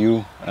dialogue with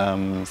you,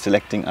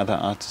 selecting other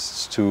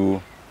artists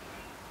to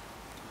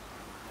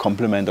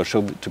complement or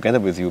show together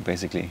with you,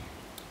 basically.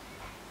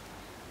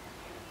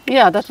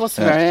 Yeah, that was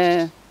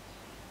very.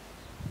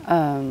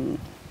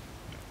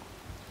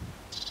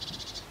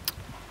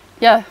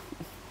 Yeah,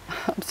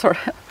 I'm sorry.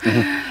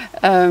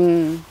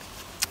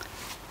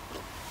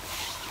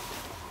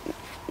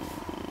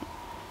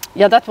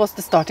 Yeah, that was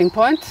the starting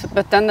point.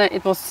 But then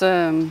it was.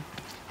 I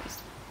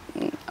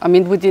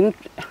mean, we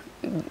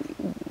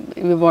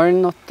were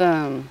not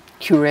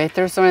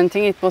curators or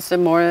anything. It was a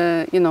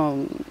more, you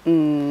know,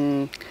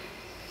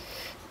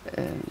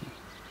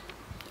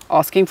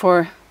 asking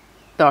for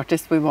the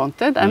artist we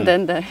wanted, and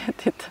then they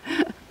did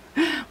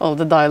all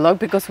the dialogue,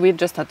 because we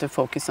just had to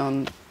focus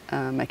on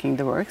making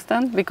the works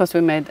then, because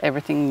we made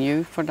everything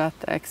new for that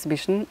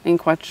exhibition in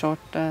quite short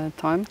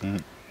time.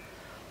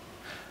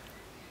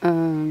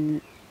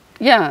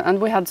 Yeah, and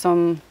we had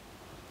some.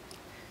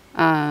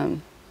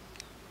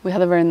 We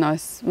had a very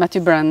nice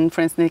Matthew Brennan, for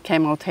instance. He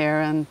came out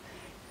here, and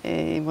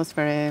it was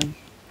very.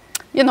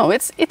 You know,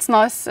 it's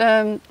nice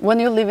when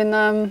you live in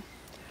a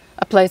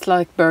place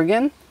like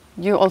Bergen.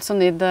 You also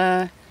need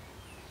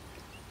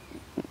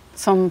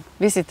some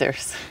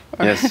visitors.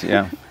 Yes,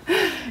 yeah.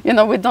 You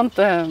know, we don't.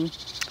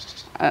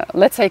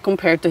 Let's say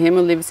compared to him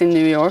who lives in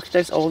New York,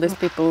 there's all these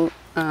people.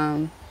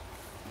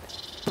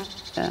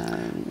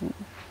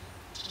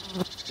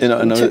 You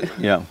know,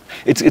 yeah,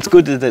 it's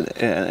good that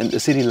a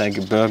city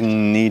like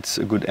Bergen needs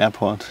a good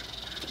airport,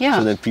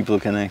 so that people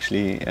can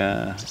actually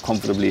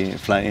comfortably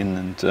fly in,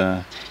 and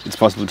it's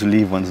possible to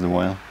leave once in a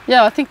while.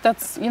 Yeah, I think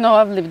that's, you know,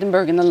 I've lived in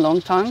Bergen a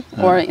long time,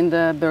 or in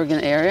the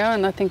Bergen area,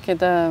 and I think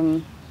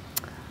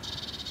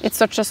it's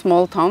such a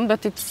small town,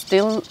 but it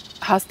still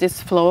has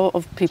this flow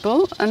of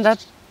people, and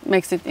that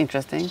makes it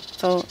interesting.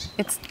 So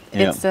it's.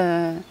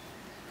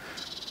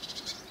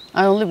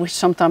 I only wish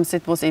sometimes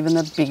it was even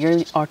a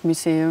bigger art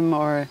museum,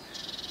 or,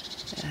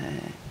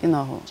 you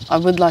know, I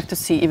would like to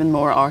see even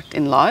more art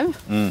in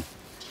live.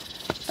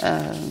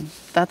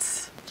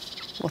 That's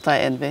what I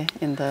envy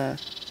in the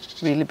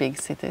really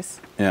big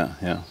cities. Yeah,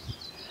 yeah.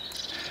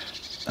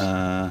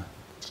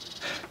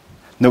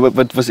 No, but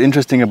what was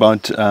interesting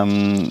about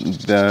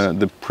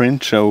the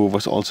print show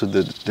was also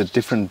the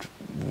different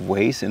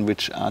ways in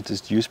which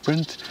artists use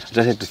print. I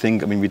just had to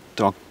think, I mean, we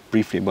talked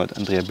briefly about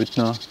Andrea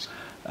Büttner,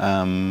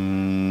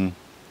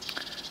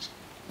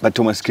 but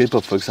Thomas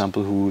Kilper, for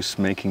example, who's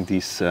making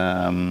these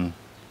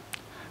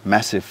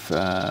massive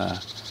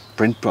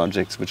print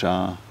projects which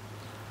are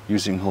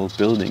using whole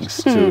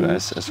buildings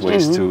as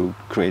ways to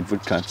create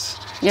woodcuts.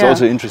 It's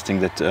also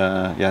interesting that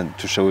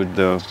to show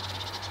the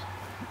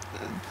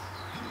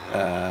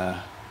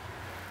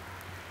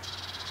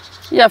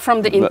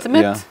from the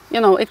intimate, you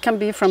know, it can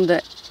be from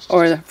the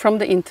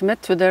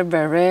intimate to the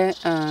very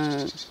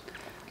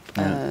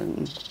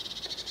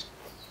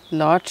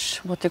large,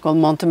 what you call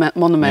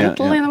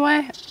monumental in a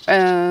way.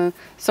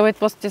 So it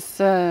was this.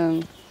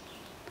 I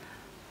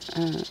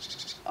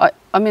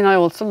mean, I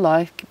also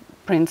like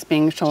prints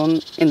being shown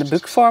in the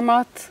book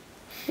format.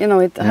 You know,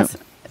 it has.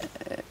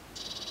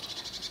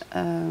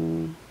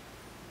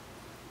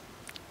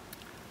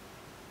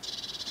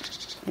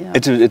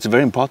 It's a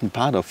very important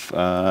part of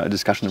a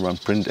discussion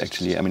around print,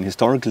 actually. I mean,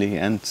 historically,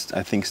 and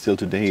I think still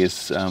today,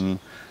 is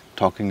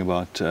talking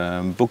about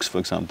books, for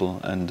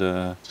example. And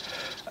there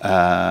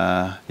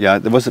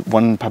was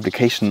one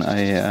publication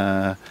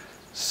I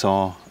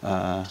saw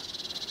that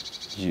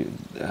you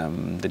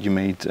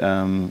made,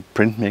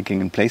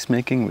 printmaking and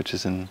placemaking, which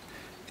is an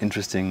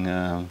interesting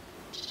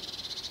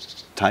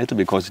title,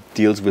 because it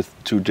deals with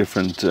two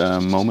different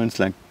moments.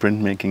 Like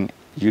printmaking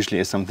usually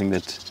is something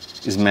that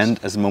is meant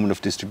as a moment of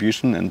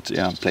distribution, and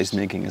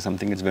placemaking is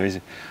something that's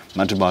very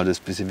much about a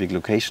specific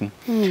location.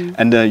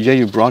 And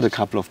you brought a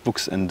couple of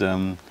books,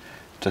 and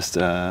just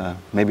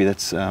maybe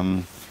that's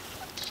a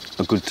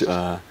good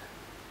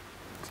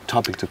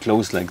topic to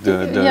close, like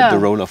the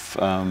role of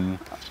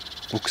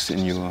books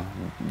in your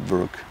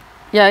work.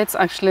 Yeah, it's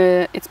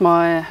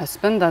my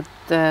husband that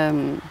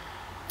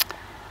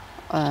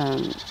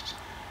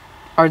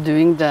are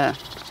doing the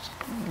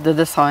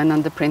design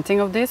and the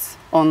printing of this.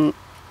 On,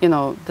 you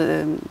know,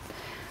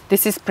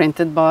 this is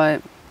printed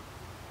by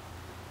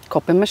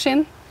copy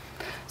machine,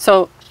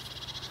 so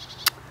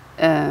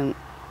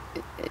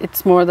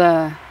it's more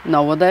the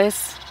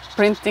nowadays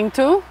printing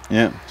too.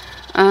 Yeah.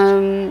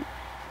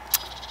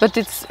 But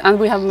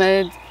we have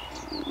made.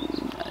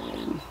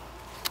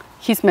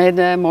 He's made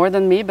more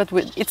than me, but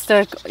it's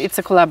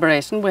a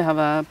collaboration. We have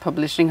a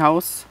publishing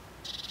house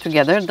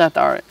together that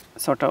are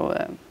sort of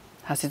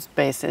has its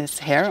basis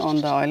here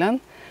on the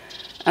island,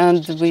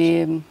 and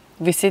we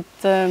visit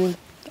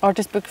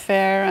artist book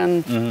fair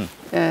and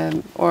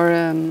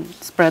or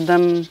spread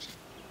them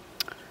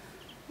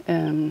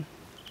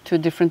to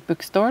different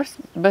bookstores.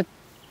 But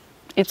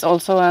it's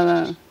also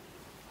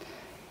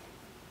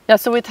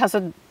so it has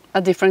a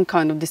different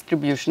kind of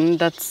distribution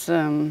that's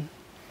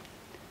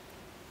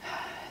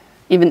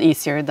even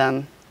easier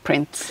than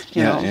print,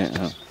 you know.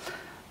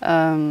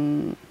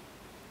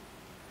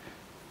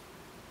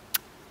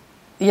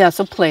 yeah,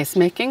 so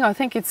placemaking, I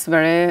think it's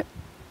very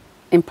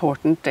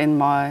important in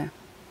my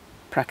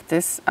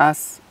practice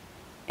as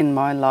in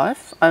my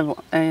life. You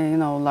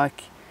know,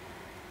 like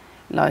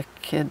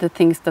the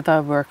things that I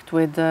worked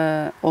with,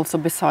 also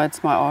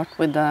besides my art,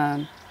 with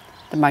the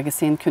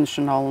magazine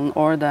Kunstjournalen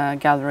or the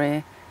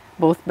gallery,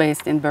 both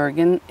based in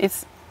Bergen.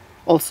 It's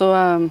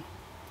also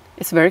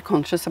it's very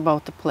conscious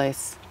about the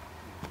place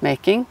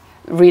making,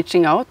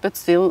 reaching out, but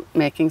still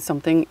making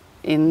something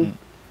in.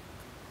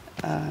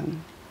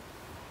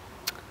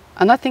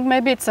 And I think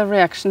maybe it's a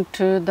reaction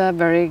to the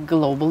very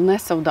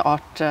globalness of the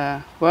art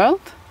world,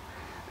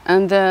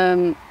 and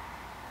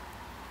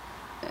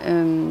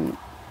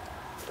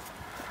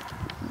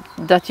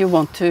that you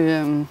want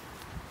to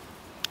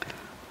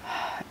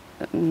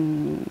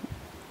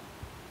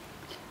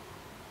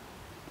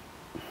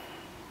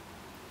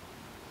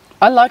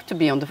I like to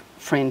be on the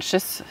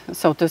fringes,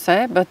 so to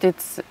say, but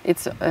it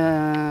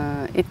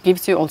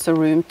gives you also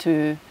room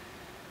to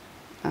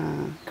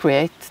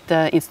create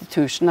the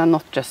institution and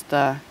not just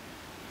the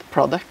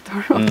product,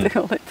 or what do you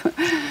call it.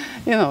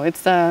 You know,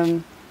 it's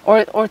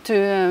or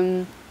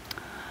to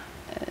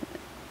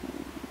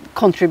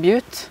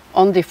contribute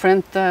on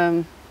different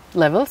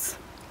levels.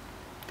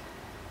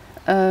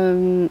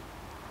 Or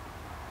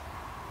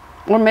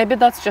maybe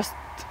that's just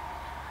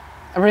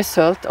a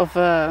result of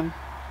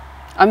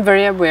I'm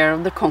very aware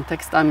of the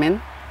context I'm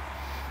in.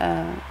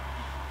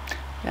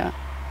 Yeah.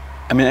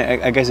 I mean,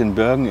 I guess in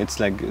Bergen, it's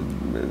like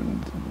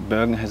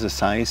Bergen has a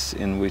size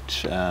in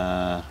which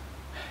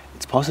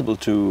it's possible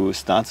to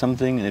start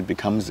something and it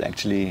becomes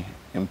actually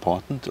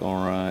important,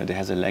 or it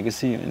has a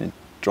legacy and it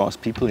draws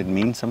people. It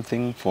means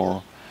something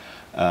for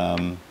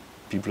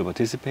people who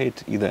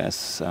participate, either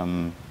as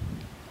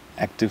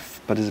active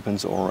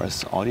participants or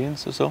as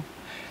audience or so.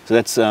 So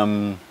that's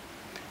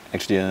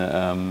actually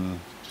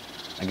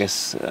I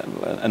guess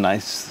a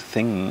nice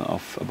thing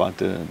about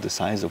the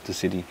size of the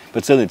city.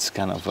 But still, it's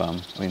kind of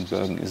I mean,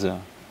 Bergen is a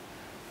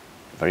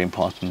very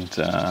important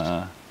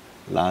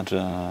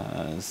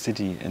larger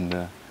city in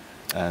the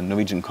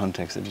Norwegian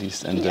context, at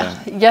least. And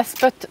yes,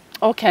 but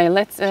okay,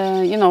 let's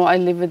you know, I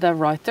live with a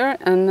writer,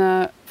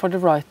 and for the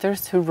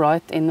writers who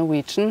write in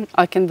Norwegian,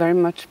 I can very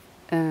much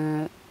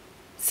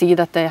see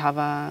that they have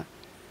a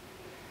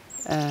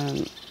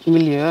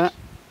milieu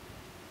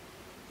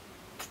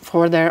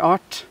for their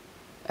art,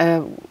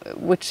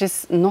 which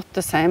is not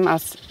the same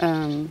as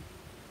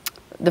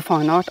the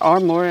fine art are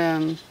more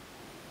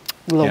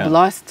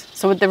globalized. Yeah.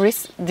 So there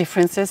is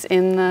differences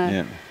in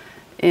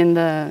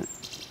the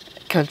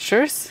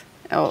cultures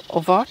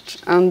of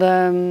art, and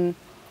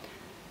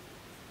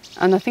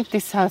I think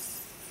this has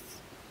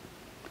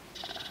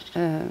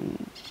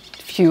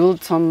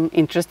fueled some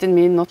interest in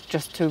me, not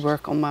just to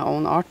work on my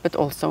own art, but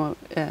also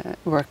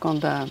work on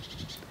the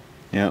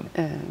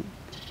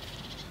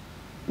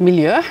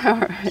milieu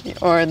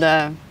or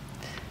the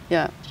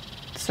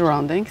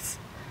surroundings.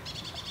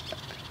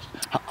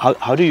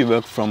 How do you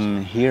work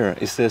from here?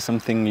 Is there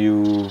something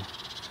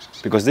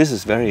because this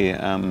is very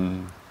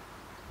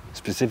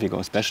specific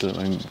or special.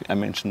 I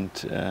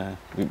mentioned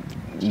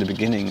in the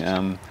beginning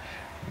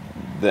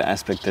the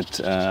aspect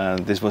that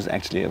this was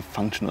actually a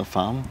functional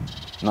farm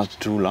not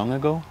too long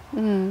ago.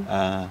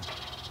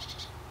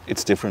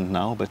 It's different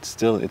now, but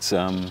still it's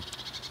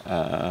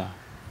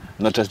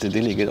not just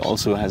idyllic, it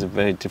also has a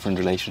very different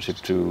relationship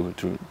to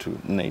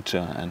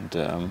nature, and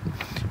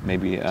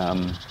maybe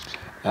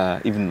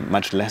even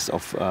much less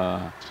of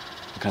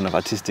kind of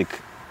artistic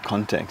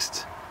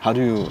context. How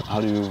do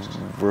you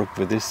work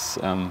with this?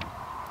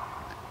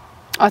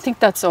 I think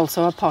that's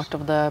also a part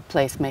of the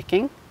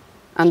placemaking,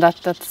 and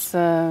that's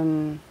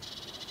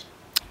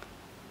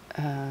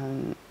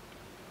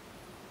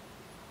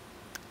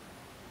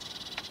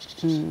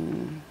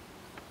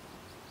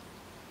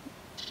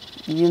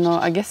you know,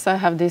 I guess I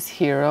have this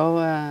hero,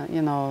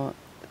 you know,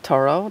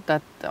 Toro,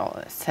 that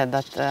said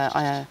that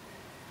I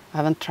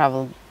haven't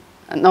traveled.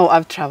 No,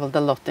 I've traveled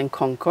a lot in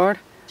Concord,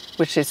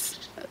 which is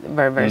a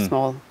very, very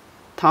small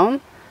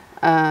town,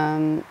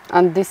 and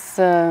this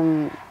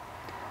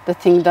the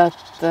thing that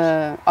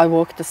I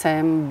walk the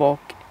same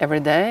walk every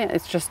day.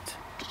 It's just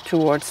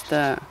towards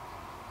the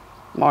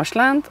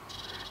marshland,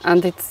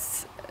 and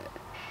it's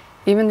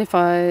even if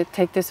I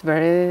take this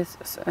very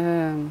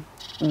 1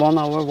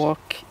 hour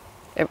walk,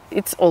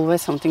 it's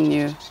always something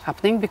new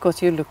happening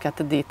because you look at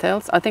the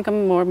details. I think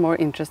I'm more and more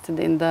interested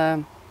in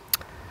the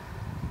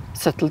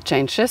subtle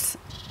changes,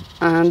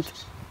 and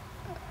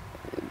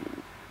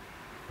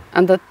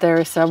that there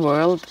is a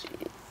world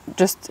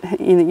just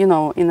in, you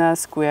know, in a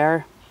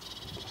square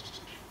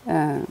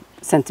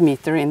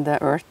centimeter in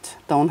the earth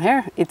down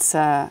here. It's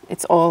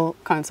all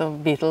kinds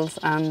of beetles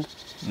and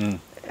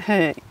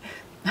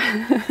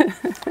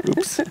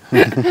oops.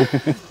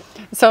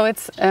 So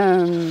it's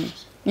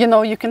you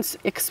know, you can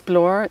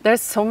explore.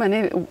 There's so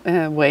many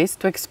ways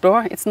to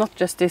explore. It's not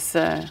just this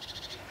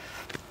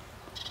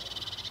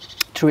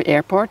through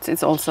airports.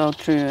 It's also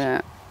through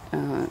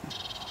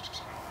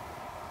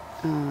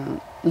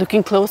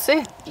looking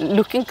closer.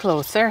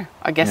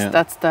 I guess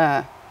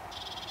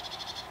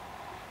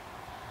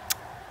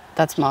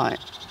that's my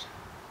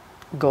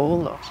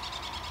goal. Or